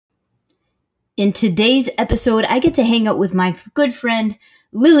In today's episode, I get to hang out with my good friend,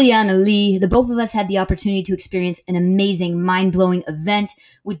 Liliana Lee. The both of us had the opportunity to experience an amazing, mind-blowing event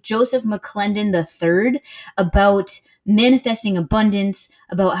with Joseph McClendon III about manifesting abundance,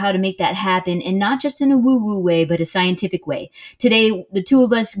 about how to make that happen, and not just in a woo-woo way, but a scientific way. Today, the two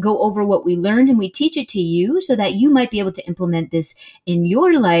of us go over what we learned and we teach it to you so that you might be able to implement this in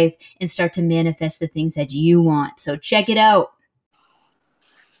your life and start to manifest the things that you want. So check it out.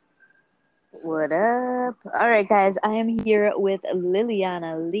 What up? All right, guys. I am here with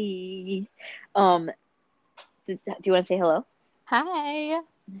Liliana Lee. Do you want to say hello? Hi.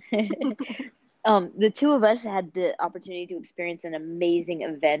 The two of us had the opportunity to experience an amazing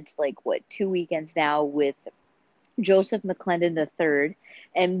event, 2 weekends now with Joseph McClendon III.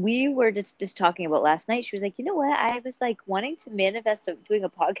 And we were just talking about last night. She was like, you know what? I was wanting to manifest doing a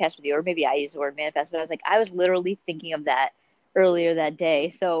podcast with you, or maybe I used the word manifest, but I was I was literally thinking of that earlier that day.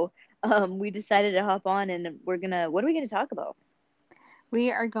 So we decided to hop on and what are we going to talk about?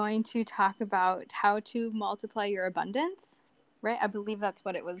 We are going to talk about how to multiply your abundance, right? I believe that's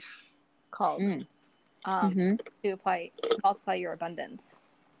what it was called. To multiply your abundance.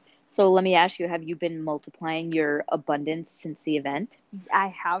 So let me ask you, have you been multiplying your abundance since the event? I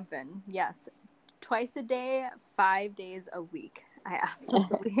have been, yes. Twice a day, 5 days a week. I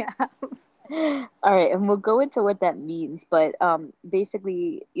absolutely have. All right, and we'll go into what that means, but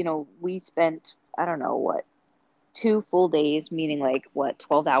basically, we spent, I don't know, what, 2 full days, meaning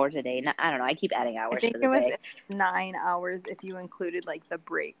 12 hours a day? I don't know, I keep adding hours I think to the it was day. 9 hours if you included the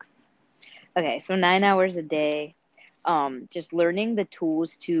breaks. Okay, so 9 hours a day, just learning the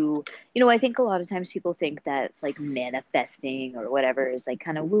tools to, I think a lot of times people think that manifesting or whatever is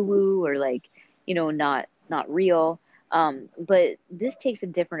kind of woo-woo or not real. But this takes a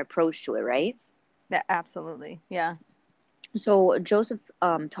different approach to it, right? Yeah, absolutely. Yeah. So Joseph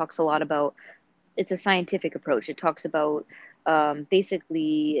talks a lot about, it's a scientific approach. It talks about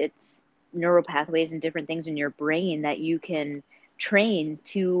basically it's neural pathways and different things in your brain that you can train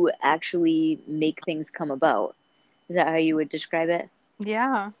to actually make things come about. Is that how you would describe it?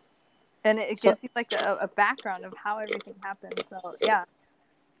 Yeah. And it So, gives you a background of how everything happens. So yeah.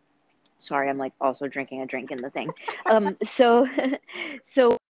 sorry, I'm also drinking a drink in the thing. So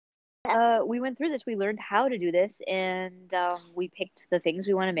we went through this. We learned how to do this, and we picked the things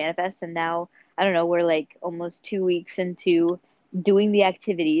we want to manifest. And now, I don't know, we're almost 2 weeks into doing the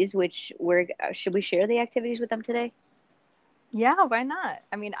activities. Which should we share the activities with them today? Yeah, why not?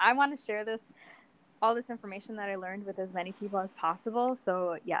 I mean, I want to share all this information that I learned with as many people as possible.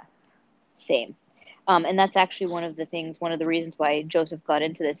 So yes. Same. And that's actually one of the reasons why Joseph got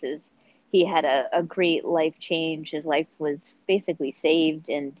into this is he had a great life change. His life was basically saved.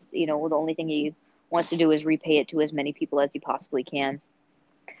 And, the only thing he wants to do is repay it to as many people as he possibly can.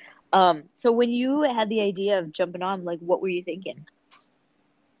 So when you had the idea of jumping on, what were you thinking?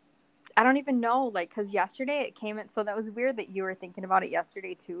 I don't even know, because yesterday it came in. So that was weird that you were thinking about it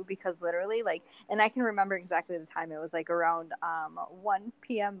yesterday too, because literally, and I can remember exactly the time. It was around 1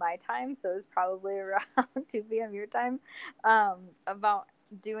 p.m. my time. So it was probably around 2 p.m. your time, about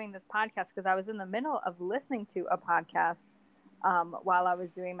doing this podcast, because I was in the middle of listening to a podcast while I was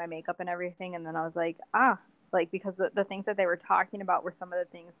doing my makeup and everything. And then I was because the things that they were talking about were some of the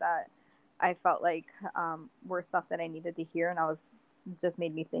things that I felt were stuff that I needed to hear. And just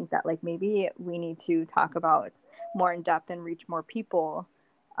made me think that maybe we need to talk about more in depth and reach more people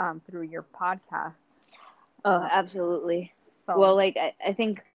through your podcast. Oh, absolutely. So. Well, I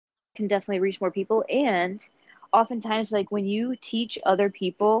think can definitely reach more people, and oftentimes when you teach other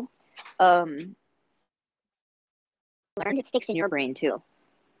people, learn, it sticks in your brain too.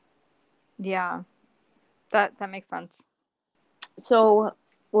 Yeah, that makes sense. So,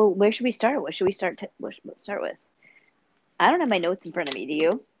 well, where should we start? What should we start with? I don't have my notes in front of me. Do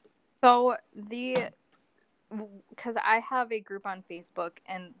you? So because I have a group on Facebook,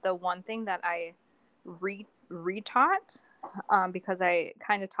 and the one thing that I retaught, because I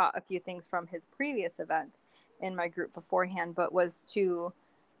kind of taught a few things from his previous event in my group beforehand, but was to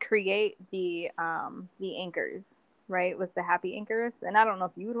create the anchors, right? Was the happy anchors. And I don't know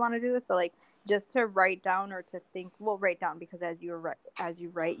if you would want to do this, but just to write down or to think, well, write down, because as you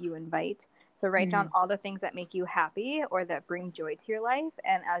write, you invite. So write down all the things that make you happy or that bring joy to your life.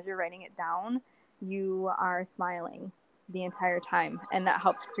 And as you're writing it down, you are smiling the entire time, and that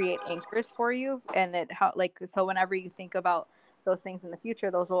helps create anchors for you. And it so whenever you think about those things in the future,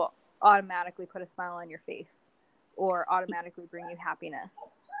 those will automatically put a smile on your face or automatically bring you happiness,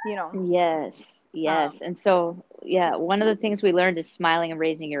 Yes. And so, yeah, one of the things we learned is smiling and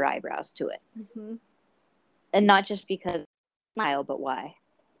raising your eyebrows to it. Mm-hmm. And not just because smile, but why?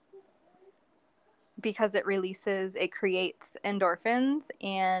 because it creates endorphins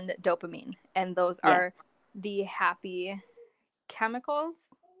and dopamine, and those are the happy chemicals,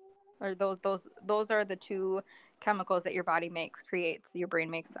 or those are the two chemicals that your body your brain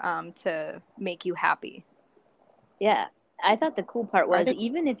makes to make you happy. Yeah. I thought the cool part was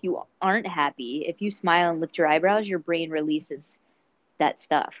even if you aren't happy, if you smile and lift your eyebrows, your brain releases that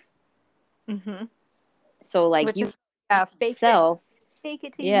stuff. Mm-hmm. So like Which you is fake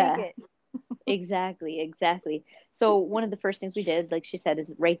it till you make it. Exactly. So one of the first things we did, like she said,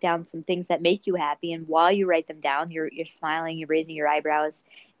 is write down some things that make you happy, and while you write them down, you're smiling, you're raising your eyebrows,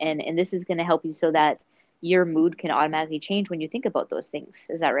 and this is going to help you so that your mood can automatically change when you think about those things.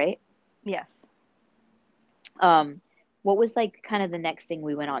 Is that right? Yes. What was like kind of the next thing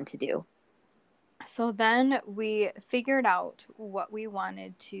we went on to do? So then we figured out what we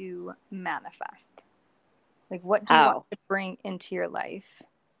wanted to manifest. Like, what do you want to bring into your life?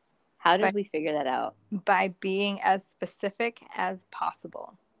 How did we figure that out? By being as specific as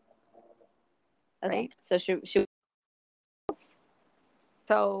possible. Okay. Right? So should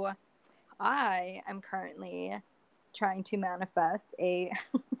So I am currently trying to manifest a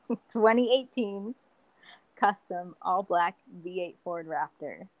 2018 custom all black V8 Ford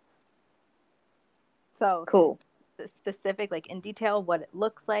Raptor. So cool. Specific, like in detail, what it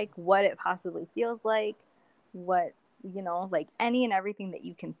looks like, what it possibly feels like, what, like any and everything that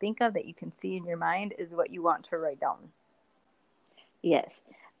you can think of, that you can see in your mind, is what you want to write down. Yes.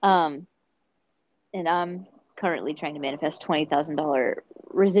 And I'm currently trying to manifest $20,000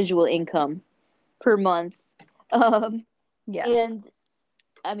 residual income per month. Yes. And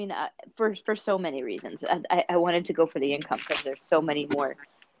I mean, for so many reasons, I wanted to go for the income because there's so many more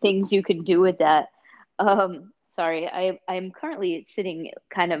things you could do with that. Sorry, I'm currently sitting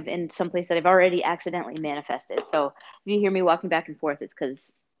kind of in some place that I've already accidentally manifested. So if you hear me walking back and forth, it's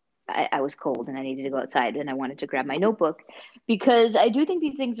because I was cold and I needed to go outside and I wanted to grab my notebook because I do think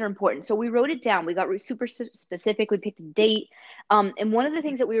these things are important. So we wrote it down. We got super specific. We picked a date. And one of the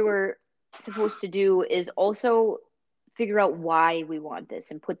things that we were supposed to do is also figure out why we want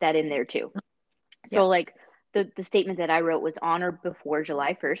this and put that in there too. So like the statement that I wrote was, on or before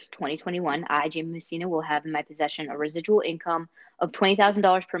July 1st, 2021, I, Jamie Messina, will have in my possession a residual income of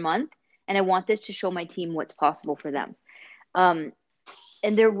 $20,000 per month. And I want this to show my team what's possible for them.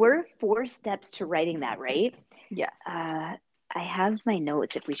 And there were 4 steps to writing that, right? Yes. I have my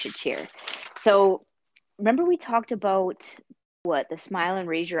notes if we should share. So remember we talked about the smile and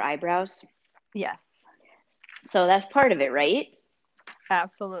raise your eyebrows? Yes. So that's part of it, right?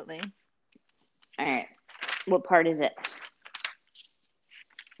 Absolutely. All right. What part is it?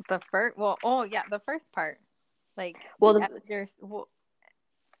 The first, the first part. Like,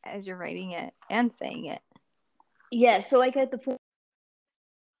 as you're writing it and saying it. Yeah, so like at the point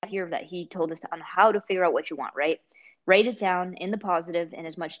here that he told us on how to figure out what you want, right? Write it down in the positive in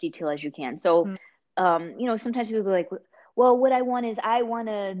as much detail as you can. So, sometimes people go like, well, what I want is I want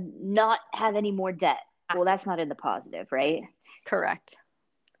to not have any more debt. Well, that's not in the positive, right? Correct.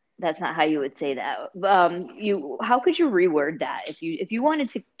 That's not how you would say that. How could you reword that if you wanted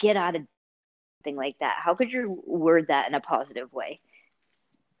to get out of something like that? How could you word that in a positive way?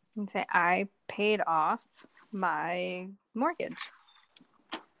 And say, I paid off my mortgage.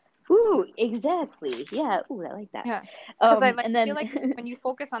 Ooh, exactly. Yeah. Ooh, I like that. Yeah. Because I feel like when you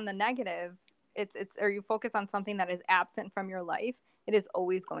focus on the negative, or you focus on something that is absent from your life, it is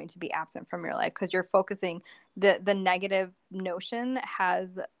always going to be absent from your life because you're focusing. The negative notion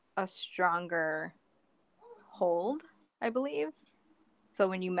has a stronger hold, I believe. So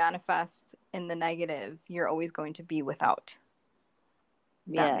when you manifest in the negative, you're always going to be without.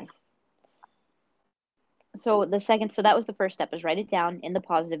 Yes. So that was the first step, is write it down in the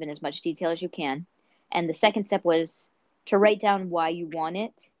positive in as much detail as you can. And the second step was to write down why you want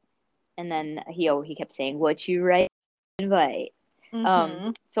it. And then he kept saying, what you write, invite.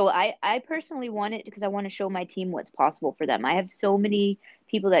 Mm-hmm. So I personally want it because I want to show my team what's possible for them. I have so many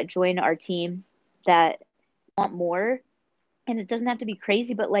people that join our team that want more, and it doesn't have to be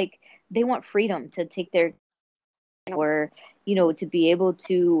crazy, but like they want freedom to take their, or to be able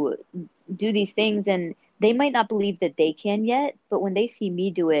to do these things, and they might not believe that they can yet, but when they see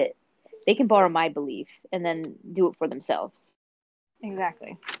me do it, they can borrow my belief and then do it for themselves.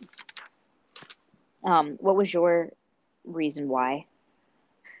 Exactly. What was your reason why?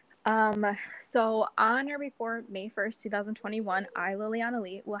 So on or before May 1st, 2021, I, Liliana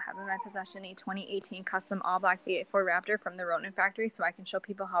Lee, will have in my possession a 2018 custom all black V8 Ford Raptor from the Ronin factory, so I can show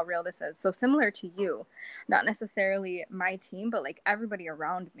people how real this is. So similar to you, not necessarily my team, but like everybody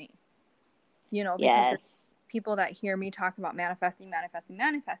around me, because people that hear me talk about manifesting,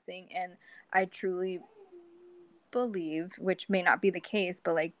 and I truly believe, which may not be the case,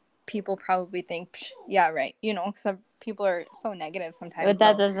 but like people probably think, yeah, right. You know, some people are so negative sometimes. But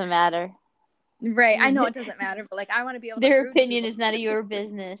that doesn't matter. Right. I know it doesn't matter, but like I want to be able to Their prove opinion is none of your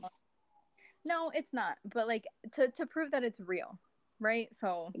business. No, it's not. But like to prove that it's real, right?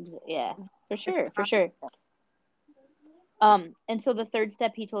 So yeah, for sure. And so the third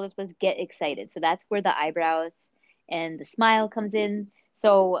step he told us was get excited. So that's where the eyebrows and the smile comes in.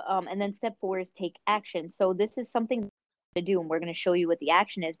 So and then step 4 is take action. So this is something to do, and we're going to show you what the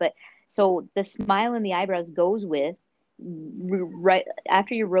action is. But so the smile and the eyebrows goes with right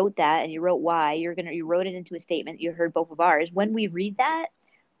after you wrote that and you wrote why you wrote it into a statement. You heard both of ours. When we read that,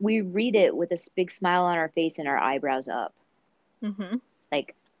 we read it with a big smile on our face and our eyebrows up. Mm-hmm.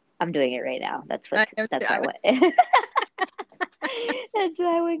 Like I'm doing it right now. That's why I went. That's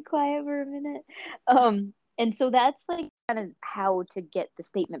why I went quiet for a minute. And so that's like kind of how to get the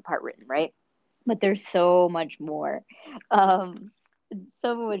statement part written, right? But there's so much more. So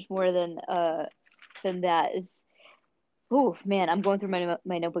much more than that is. Oh man, I'm going through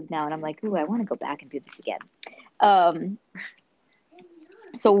my notebook now, and I'm like, ooh, I want to go back and do this again.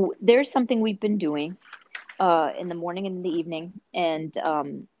 So there's something we've been doing in the morning and in the evening, and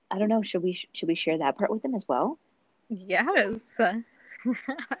I don't know, should we share that part with them as well? Yes.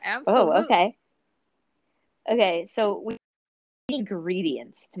 Absolutely. Oh, okay, so we need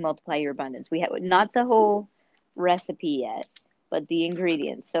ingredients to multiply your abundance. We have not the whole recipe yet, but the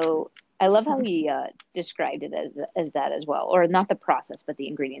ingredients. So I love how he described it as that as well, or not the process, but the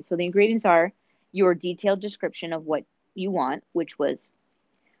ingredients. So the ingredients are your detailed description of what you want, which was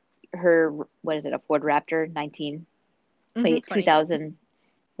her, what is it, a Ford Raptor 19, wait, 2000,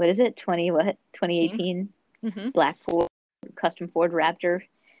 what is it, 2018 black Ford, custom Ford Raptor.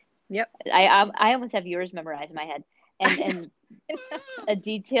 Yep. I almost have yours memorized in my head. And a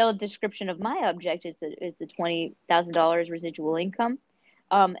detailed description of my object is the $20,000 residual income.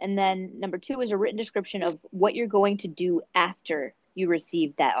 And then number 2 is a written description of what you're going to do after you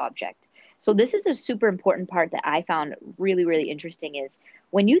receive that object. So this is a super important part that I found really, really interesting is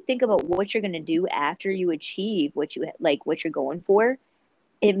when you think about what you're going to do after you achieve what you're going for,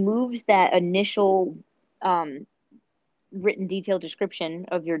 it moves that initial written detailed description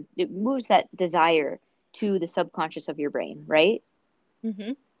of it moves that desire to the subconscious of your brain, right?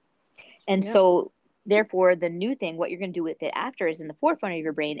 Mm-hmm. And so therefore the new thing, what you're going to do with it after, is in the forefront of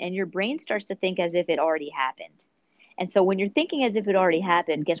your brain, and your brain starts to think as if it already happened. And so when you're thinking as if it already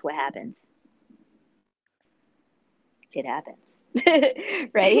happened, guess what happens? It happens.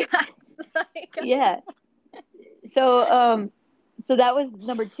 Right? Yeah. So that was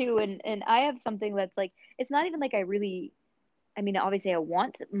number 2, and I have something that's like, it's not even like I mean, obviously I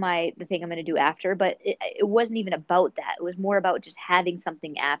want the thing I'm going to do after, but it wasn't even about that. It was more about just having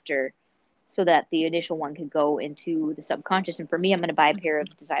something after so that the initial one could go into the subconscious. And for me, I'm going to buy a pair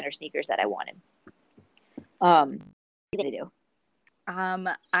of designer sneakers that I wanted. What are you going to do?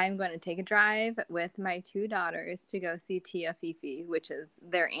 I'm going to take a drive with my 2 daughters to go see Tia Fifi, which is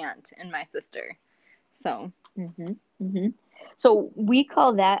their aunt and my sister. So. So we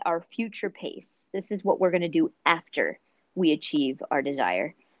call that our future pace. This is what we're going to do after we achieve our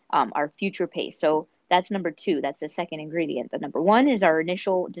desire, our future pace. So that's number 2. That's the second ingredient. The number 1 is our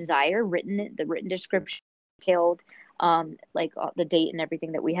initial desire, the written description, detailed, like the date and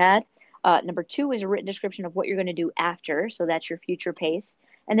everything that we had. Number 2 is a written description of what you're going to do after. So that's your future pace.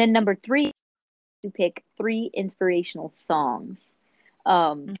 And then number 3, you pick 3 inspirational songs,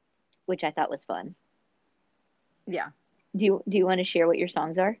 which I thought was fun. Yeah. Do you want to share what your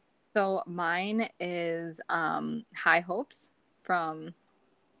songs are? So mine is High Hopes from,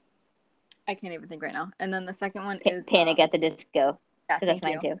 I can't even think right now. And then the second one is Panic at the Disco. Yeah, that's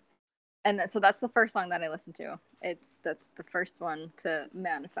mine too. And so that's the first song that I listen to. That's the first one to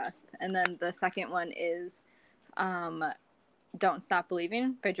manifest. And then the second one is Don't Stop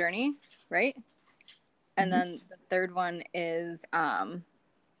Believing by Journey, right? And then the third one is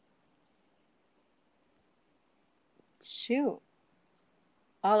shoot.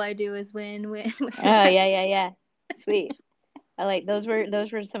 All I do is win. Oh yeah. Sweet. I like those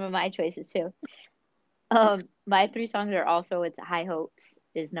were some of my choices too. My 3 songs are also, it's High Hopes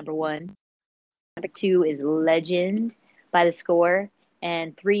is number 1. Number 2 is Legend by The Score,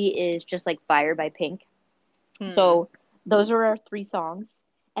 and 3 is Just Like Fire by Pink. So those are our 3 songs.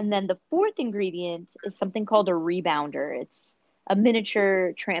 And then the 4th ingredient is something called a rebounder. It's a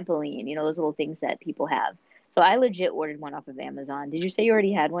miniature trampoline, those little things that people have. So I legit ordered one off of Amazon. Did you say you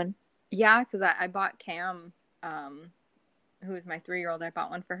already had one? Yeah, because I bought Cam, who is my 3-year-old. I bought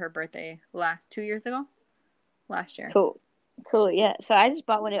one for her birthday 2 years ago. last year. Cool. Yeah. So I just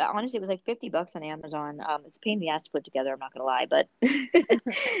bought one. Honestly, it was like $50 on Amazon. It's a pain in the ass to put together. I'm not gonna lie, but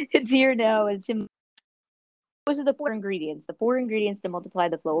it's here now. It's in. Those are the four ingredients. The four ingredients to multiply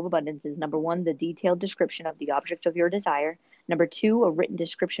the flow of abundance is: number one, the detailed description of the object of your desire. Number two, a written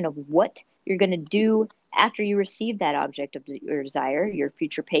description of what you're going to do after you receive that object of your desire, your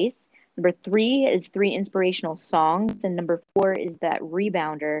future pace. Number three is three inspirational songs. And number four is that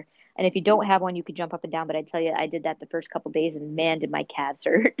rebounder. And if you don't have one, you could jump up and down. But I tell you, I did that the first couple of days, and man, did my calves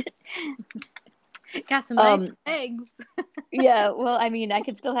hurt. Got some nice legs. Yeah, well, I mean, I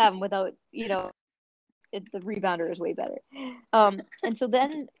could still have them without, the rebounder is way better. And so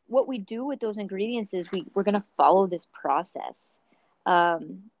then what we do with those ingredients is we're going to follow this process,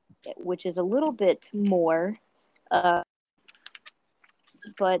 which is a little bit more. But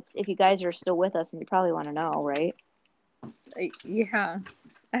if you guys are still with us, and you probably want to know, right? Yeah,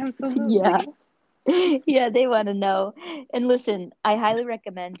 absolutely. Yeah. Yeah, they want to know. And listen, I highly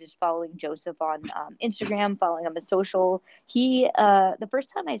recommend just following Joseph on Instagram, following him on social. The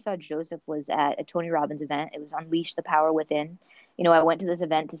first time I saw Joseph was at a Tony Robbins event. It was Unleash the Power Within. I went to this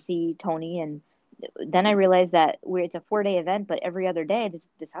event to see Tony, and then I realized that it's a 4-day event, but every other day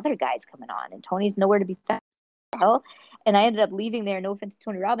this other guy's coming on, and Tony's nowhere to be found. And I ended up leaving there. No offense to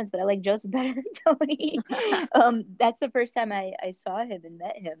Tony Robbins, but I like Joseph better than Tony. That's the first time I saw him and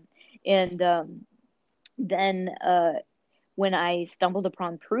met him. And then when I stumbled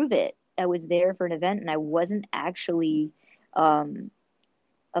upon Prove It, I was there for an event, and I wasn't actually a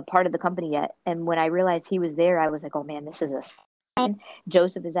part of the company yet. And when I realized he was there, I was like, oh man, this is a sign.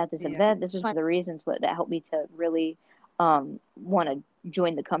 Joseph is at this event. This is one of the reasons that helped me to really want to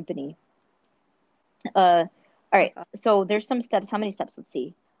join the company. All right, so there's some steps. How many steps? Let's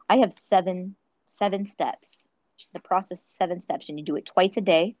see. I have seven steps. The process is 7 steps, and you do it twice a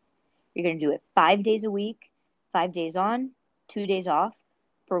day. You're going to do it 5 days a week, 5 days on, 2 days off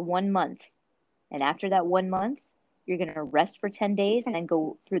for 1 month. And after that 1 month, you're going to rest for 10 days and then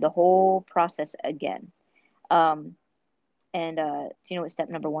go through the whole process again. Do you know what step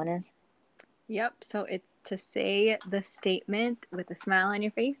number 1 is? Yep. So it's to say the statement with a smile on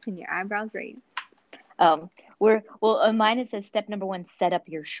your face and your eyebrows raised. Mine it says step number 1, set up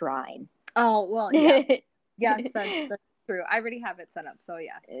your shrine. Oh, well, yeah. Yes, that's true. I already have it set up, so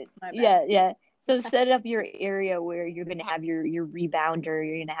yes. Yeah. So set up your area where you're going to have your rebounder,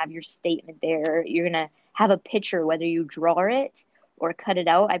 you're going to have your statement there, you're going to have a picture, whether you draw it or cut it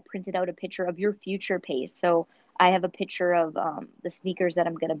out. I printed out a picture of your future pace. So I have a picture of the sneakers that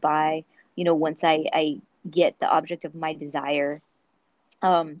I'm going to buy, once I get the object of my desire.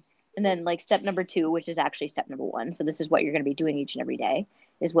 And then like step number 2, which is actually step number 1. So this is what you're going to be doing each and every day,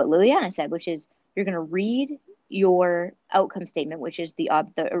 is what Liliana said, which is you're going to read your outcome statement, which is the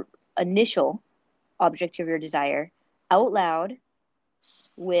initial object of your desire, out loud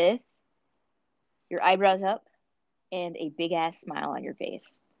with your eyebrows up and a big ass smile on your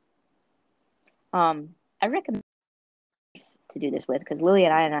face. I recommend to do this with, because Lily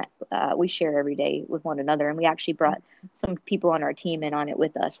and I we share every day with one another, and we actually brought some people on our team in on it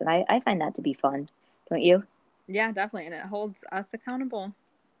with us, and I find that to be fun, don't you? Yeah, definitely. And it holds us accountable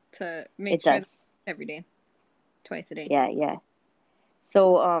to make sure every day, twice a day. Yeah.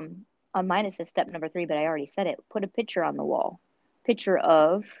 So on mine it says step number 3, but I already said it. Put a picture on the wall. Picture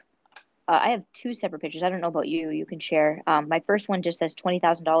of I have 2 separate pictures. I don't know about you. You can share. My first one just says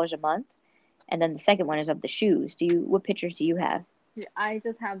 $20,000 a month, and then the second one is of the shoes. What pictures do you have? I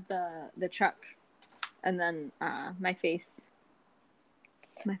just have the truck, and then my face.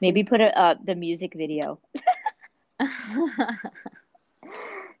 Maybe put the music video.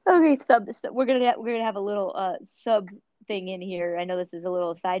 Okay, we're gonna have a little sub thing in here. I know this is a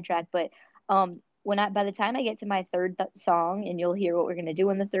little sidetrack, but by the time I get to my third song, and you'll hear what we're gonna do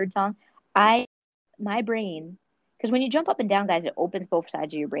in the third song, my brain, because when you jump up and down, guys, it opens both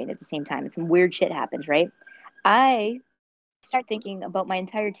sides of your brain at the same time, and some weird shit happens, right? I start thinking about my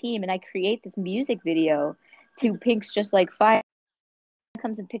entire team, and I create this music video to Pink's Just Like Fire.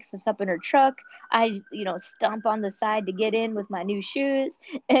 Comes and picks us up in her truck. I stomp on the side to get in with my new shoes,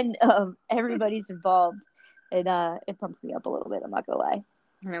 and everybody's involved, and it pumps me up a little bit, I'm not gonna lie.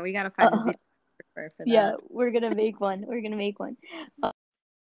 No, we gotta find a video for that. Yeah, we're gonna make one. All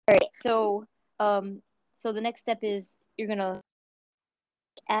right, so the next step is you're gonna look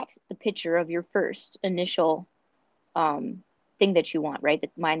at the picture of your first initial thing that you want, right?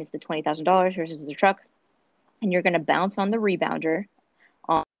 That mine is the $20,000 versus the truck, and you're gonna bounce on the rebounder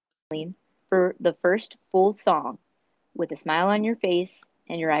for the first full song with a smile on your face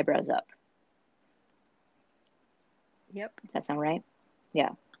and your eyebrows up. Yep. Does that sound right? Yeah.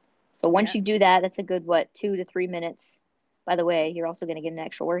 So once Yeah. you do that, that's a good, 2 to 3 minutes. By the way, you're also going to get an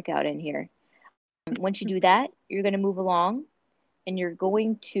extra workout in here. Once you do that, you're going to move along and you're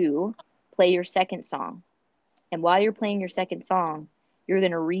going to play your second song. And while you're playing your second song, you're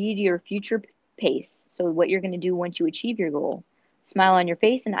going to read your future pace. So what you're going to do once you achieve your goal, smile on your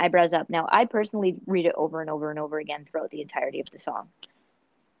face and eyebrows up. Now, I personally read it over and over and over again throughout the entirety of the song.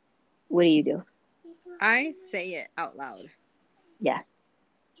 What do you do? I say it out loud. Yeah.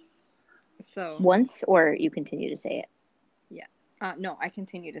 So Once, or you continue to say it? Yeah. No, I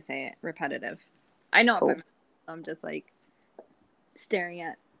continue to say it repetitive. I know Cool. if I'm just like staring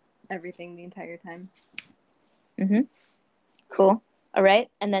at everything the entire time. Mm-hmm. Cool. All right.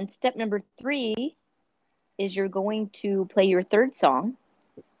 And then step number 3 is you're going to play your third song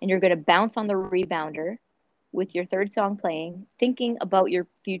and you're going to bounce on the rebounder with your third song playing, thinking about your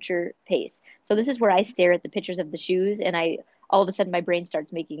future pace. So this is where I stare at the pictures of the shoes and all of a sudden my brain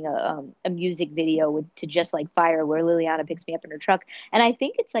starts making a music video to Just Like Fire where Liliana picks me up in her truck. And I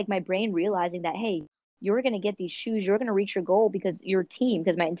think it's like my brain realizing that, hey, you're going to get these shoes, you're going to reach your goal because your team,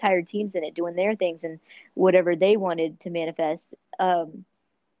 because my entire team's in it doing their things and whatever they wanted to manifest. I'm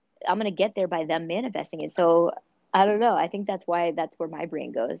going to get there by them manifesting it. So I don't know. I think that's where my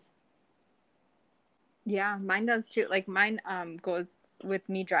brain goes. Yeah, mine does too. Like mine goes with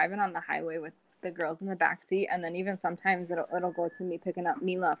me driving on the highway with the girls in the back seat, and then even sometimes it'll go to me picking up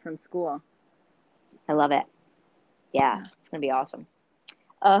Mila from school. I love it. Yeah. It's going to be awesome.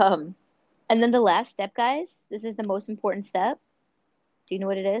 And then the last step, guys, this is the most important step. Do you know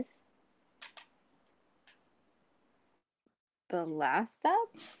what it is? The last step?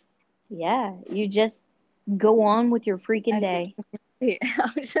 Yeah, you just go on with your freaking day. I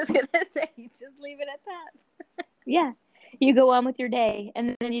was just gonna say, just leave it at that. Yeah, you go on with your day,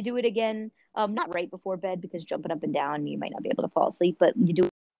 and then you do it again. Not right before bed because jumping up and down, you might not be able to fall asleep, but you do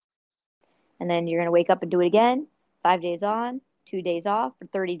it, and then you're gonna wake up and do it again. 5 days on, 2 days off for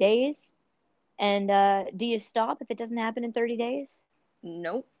 30 days. And do you stop if it doesn't happen in 30 days?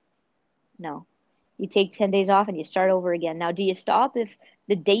 Nope. No. You take 10 days off and you start over again. Now, do you stop if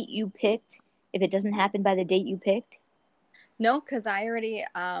the date you picked, if it doesn't happen by the date you picked? No, because I already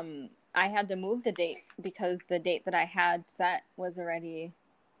I had to move the date because the date that I had set was already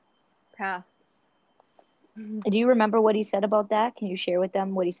passed. Do you remember what he said about that? Can you share with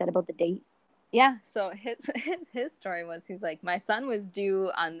them what he said about the date? Yeah, so his story was he's like, my son was due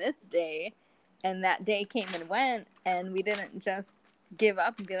on this day, and that day came and went, and we didn't just give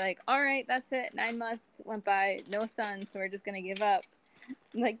up and be like, all right, that's it. 9 months went by, no son, so we're just gonna give up.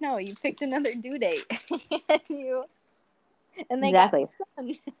 I'm like, no, you picked another due date, and they Exactly. got son.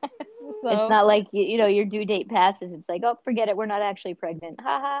 It's not like, your due date passes. It's like, oh, forget it. We're not actually pregnant.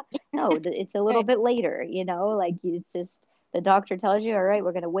 Haha. No, it's a little bit later, like it's just the doctor tells you, all right,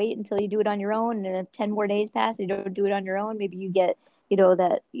 we're going to wait until you do it on your own. And if 10 more days pass, you don't do it on your own. Maybe you get,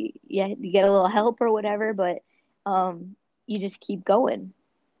 that you get a little help or whatever, but you just keep going.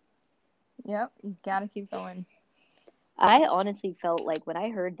 Yep, you gotta keep going. I honestly felt like when I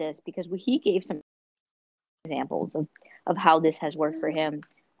heard this, because he gave some examples of how this has worked for him.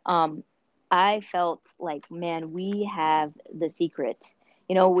 I felt like, man, we have the secret.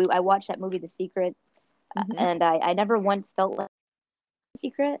 I watched that movie, The Secret, and I never once felt like the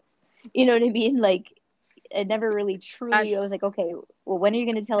secret. You know what I mean? Like, I never really truly. I was like, okay, well, when are you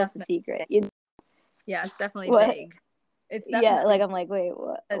going to tell us the secret? Yeah, it's definitely what? vague. It's definitely like I'm like, wait,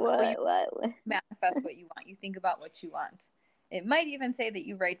 what? What? Manifest what you want. You think about what you want. It might even say that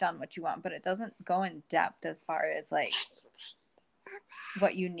you write down what you want, but it doesn't go in depth as far as like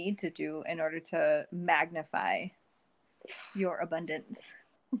what you need to do in order to magnify your abundance.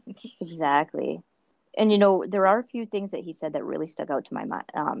 Exactly. And there are a few things that he said that really stuck out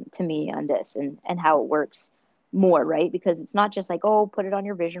to me on this and how it works more, right? Because it's not just like, oh, put it on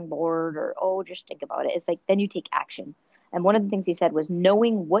your vision board or, oh, just think about it. It's like, then you take action. And one of the things he said was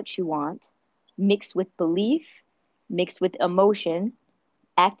knowing what you want mixed with belief, mixed with emotion,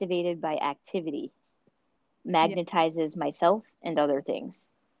 activated by activity, magnetizes myself and other things.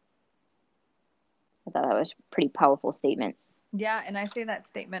 I thought that was a pretty powerful statement. Yeah, and I say that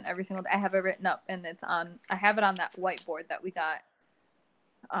statement every single day. I have it written up, and I have it on that whiteboard that we got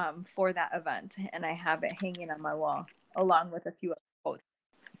for that event, and I have it hanging on my wall along with a few other quotes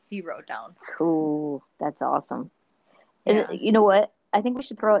he wrote down. Cool. That's awesome. Yeah. You know what? I think we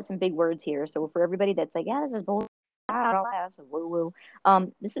should throw out some big words here. So for everybody that's like, yeah, this is bull, woo-woo.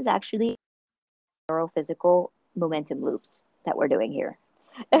 This is actually neurophysical momentum loops that we're doing here.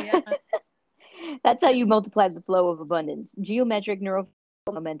 Yeah. That's how you multiply the flow of abundance. Geometric neurophysical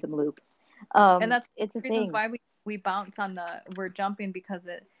momentum loop. And that's it's a reasons thing. why we bounce we're jumping because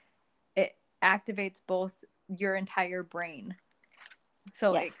activates both your entire brain.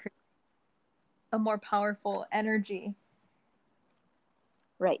 So Yes. it creates a more powerful energy.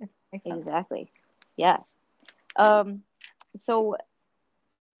 Right. If that makes sense. Exactly. Yeah. So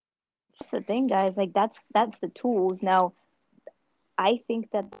that's the thing, guys. Like that's the tools. Now, I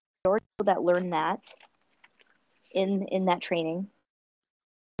think that the majority of people that learn that in that training,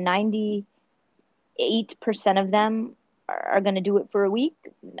 98% of them are going to do it for a week.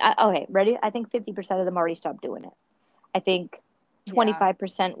 Okay, ready? I think 50% of them already stopped doing it. I think Yeah.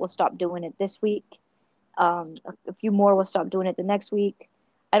 25% will stop doing it this week. A few more will stop doing it the next week.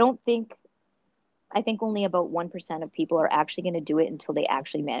 I don't think I think only about 1% of people are actually going to do it until they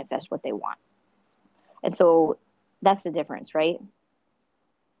actually manifest what they want. And so that's the difference, right?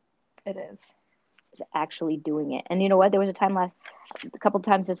 It is. Is actually doing it. And you know what? There was a couple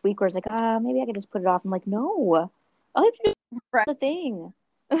times this week where I was like, maybe I could just put it off. I'm like, no, I have to do Right. the thing.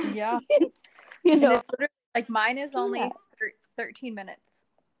 Yeah. You And know? it's literally like mine is Yeah. only 13 minutes.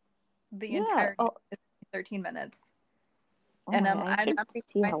 The Yeah. entirety Oh, is 13 minutes. oh And my, I I'm should thinking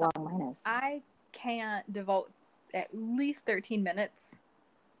see to how myself, long mine is. I can't devote at least 13 minutes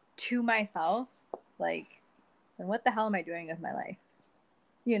to myself. Like, then what the hell am I doing with my life?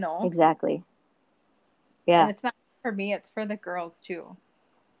 You know? Exactly. Yeah. And it's not for me, it's for the girls too.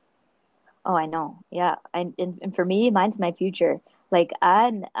 Oh, I know. Yeah. And for me, mine's my future. Like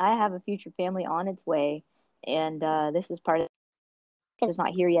I have a future family on its way, and this is part of it's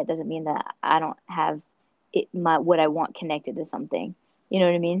not here yet doesn't mean that I don't have what I want connected to something. You know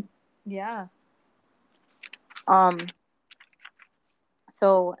what I mean? Yeah. Um,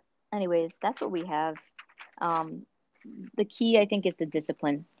 so anyways, that's what we have. Um, the key I think is the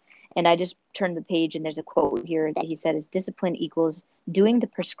discipline. And I just turned the page and there's a quote here that he said is discipline equals doing the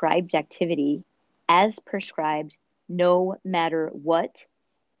prescribed activity as prescribed no matter what,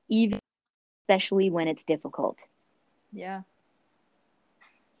 even especially when it's difficult. Yeah.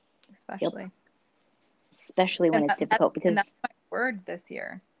 Yep. Especially. Especially when it's difficult And that's because my word this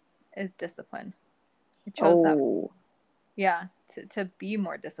year is discipline. I chose that. oh, Yeah, to be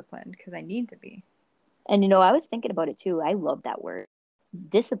more disciplined because I need to be. and you know, I was thinking about it too. I love that word.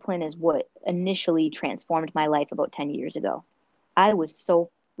 Discipline is what initially transformed my life about 10 years ago. I was so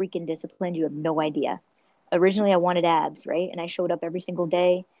freaking disciplined, you have no idea. Originally, I wanted abs, right? And I showed up every single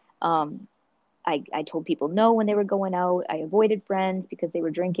day. Um, I told people no when they were going out. I avoided friends because they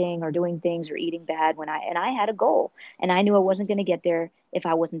were drinking or doing things or eating bad and I had a goal and I knew I wasn't going to get there if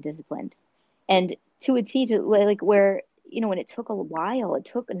I wasn't disciplined. And to a T, to like where when it took a while, it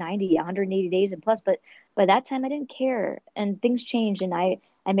took 90 180 days and plus, but by that time I didn't care and things changed and I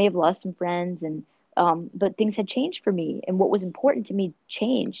may have lost some friends and but things had changed for me and what was important to me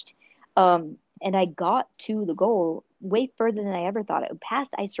changed. And I got to the goal way further than I ever thought.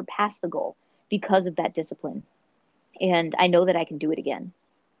 I surpassed the goal because of that discipline, and I know that I can do it again.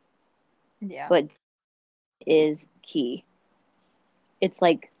 Yeah. But is key. It's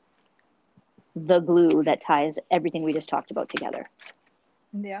like the glue that ties everything we just talked about together.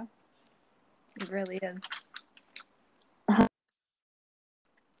 Yeah. It really is.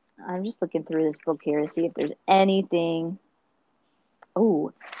 I'm just looking through this book here to see if there's anything.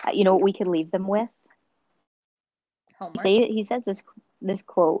 Oh, you know what we could leave them with? Homework. He says this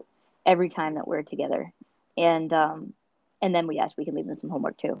quote every time that we're together, and then we can leave them some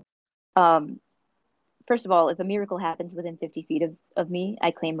homework too. Um, First of all, if a miracle happens within 50 feet of me,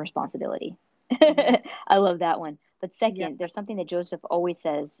 I claim responsibility. Yeah. I love that one. But Yeah. second, there's something that Joseph always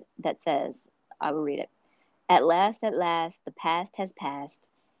says that says, I will read it. At last, the past has passed.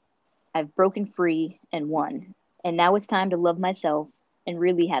 I've broken free and won. And now it's time to love myself and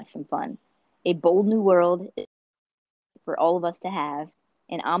really have some fun. A bold new world is for all of us to have.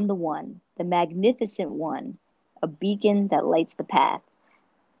 And I'm the one, the magnificent one, a beacon that lights the path.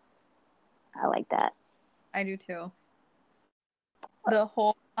 I like that. I do too. The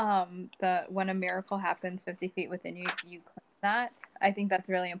whole the when a miracle happens 50 feet within you, you claim that. I think that's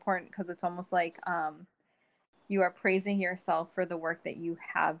really important because it's almost like you are praising yourself for the work that you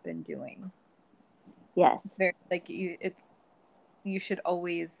have been doing. Yes. It's very like you should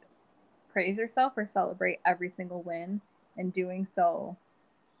always praise yourself or celebrate every single win, and doing so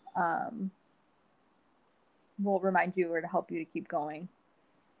will remind you or to help you to keep going.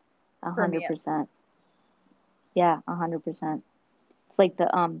 100%. Yeah, 100%. It's like the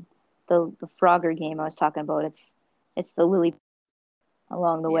Frogger game I was talking about. It's the lily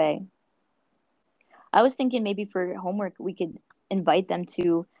along the way. I was thinking maybe for homework we could invite them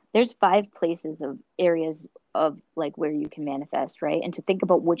to there's 5 places of areas of like where you can manifest, right? And to think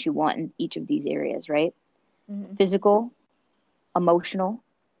about what you want in each of these areas, right? Mm-hmm. Physical, emotional,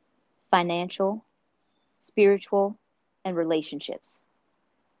 financial, spiritual, and relationships.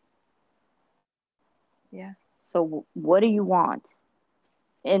 Yeah. So what do you want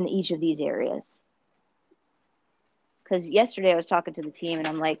in each of these areas? Because yesterday I was talking to the team and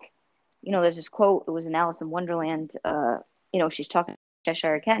I'm like, there's this quote, it was in Alice in Wonderland, she's talking to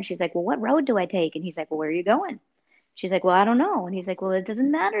Cheshire Cat and she's like, well, what road do I take? And he's like, well, where are you going? She's like, well, I don't know. And he's like, well, it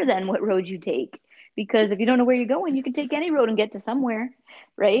doesn't matter then what road you take, because if you don't know where you're going, you can take any road and get to somewhere,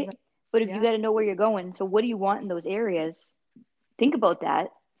 right? But if you got to know where you're going, so what do you want in those areas? Think about that.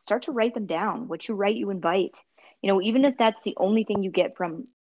 Start to write them down. What you write, you invite. Even if that's the only thing you get from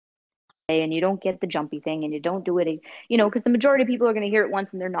and you don't get the jumpy thing and you don't do it, because the majority of people are going to hear it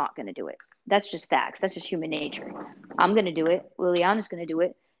once and they're not going to do it. That's just facts. That's just human nature. I'm going to do it. Liliana's going to do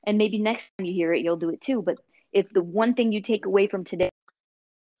it. And maybe next time you hear it, you'll do it too. But if the one thing you take away from today,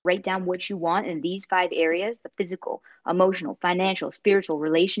 write down what you want in these 5 areas: the physical, emotional, financial, spiritual,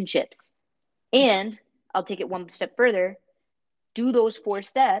 relationships. And I'll take it one step further. Do those 4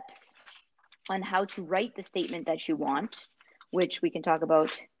 steps on how to write the statement that you want, which we can talk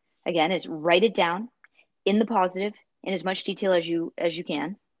about again, is write it down in the positive in as much detail as you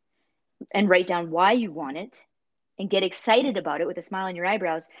can, and write down why you want it and get excited about it with a smile on your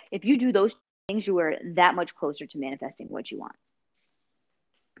eyebrows. If you do those things, you are that much closer to manifesting what you want.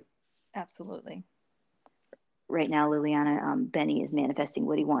 Absolutely. Right now, Liliana, Benny is manifesting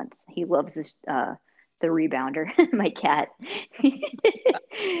what he wants. He loves this, the rebounder, my cat.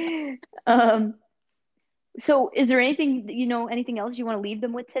 So is there anything, anything else you want to leave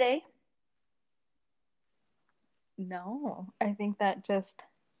them with today? No, I think that just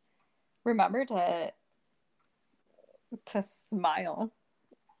remember to smile.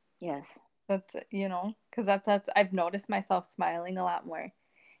 Yes. That's, because that's I've noticed myself smiling a lot more,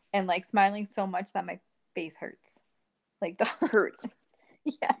 and like smiling so much that my face hurts. Like the hurts.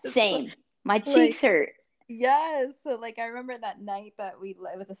 Yes. Same. My cheeks hurt. Yes. So like I remember that night that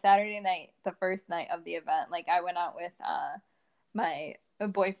it was a Saturday night, the first night of the event. Like I went out with my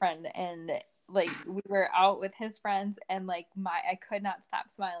boyfriend, and like we were out with his friends, and like I could not stop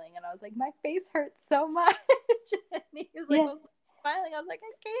smiling, and I was like, my face hurts so much. And he was like, well, smiling. I was like,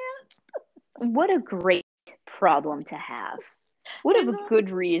 I can't. What a great problem to have. What a good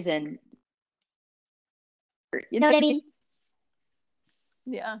reason. You know what I mean?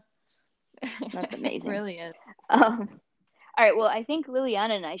 Yeah. That's amazing. It really is. All right. Well, I think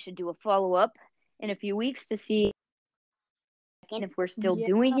Liliana and I should do a follow-up in a few weeks to see if we're still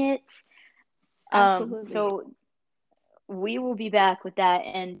doing it. Absolutely. So we will be back with that.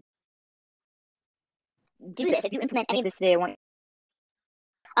 And do this. If you implement any of this today, I want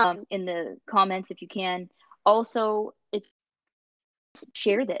in the comments if you can. Also,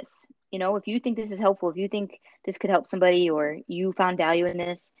 share this. If you think this is helpful, if you think this could help somebody, or you found value in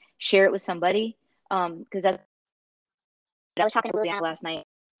this, share it with somebody. Because that's I was talking to Liliana last night,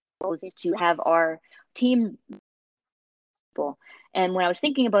 was to have our team people. And when I was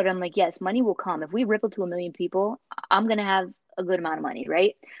thinking about it, I'm like, yes, money will come. If we ripple to 1 million people, I'm going to have a good amount of money,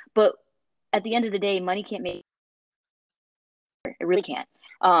 right? But at the end of the day, money can't make it. It really can't.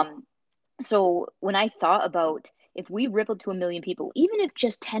 So when I thought about, if we ripple to 1 million people, even if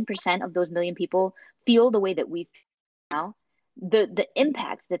just 10% of those 1 million people feel the way that we feel now, the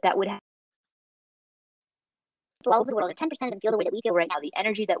impact that would have all over the world, if 10% of them feel the way that we feel right now, the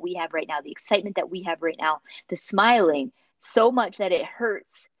energy that we have right now, the excitement that we have right now, the smiling so much that it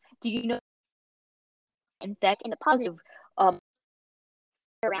hurts. Do you know, in fact, in the positive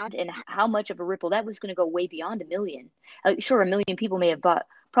around, and how much of a ripple that was going to go way beyond 1 million? Sure, 1 million people may have bought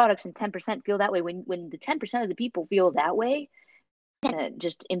products and 10% feel that way. When the 10% of the people feel that way, it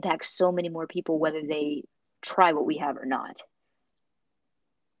just impacts so many more people, whether they try what we have or not.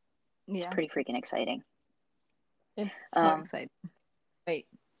 It's pretty freaking exciting. It's so exciting. Wait.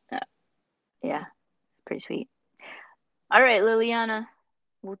 Yeah, pretty sweet. All right, Liliana.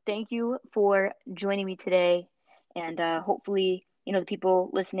 Well, thank you for joining me today. And hopefully, the people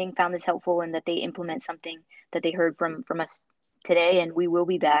listening found this helpful and that they implement something that they heard from us today. And we will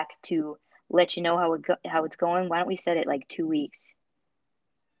be back to let you know how it's going. Why don't we set it like 2 weeks?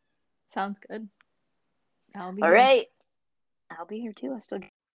 Sounds good. I'll be All here. right. I'll be here too.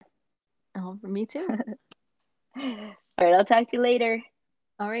 Me too. All right. I'll talk to you later.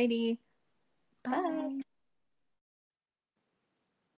 Alrighty. Bye.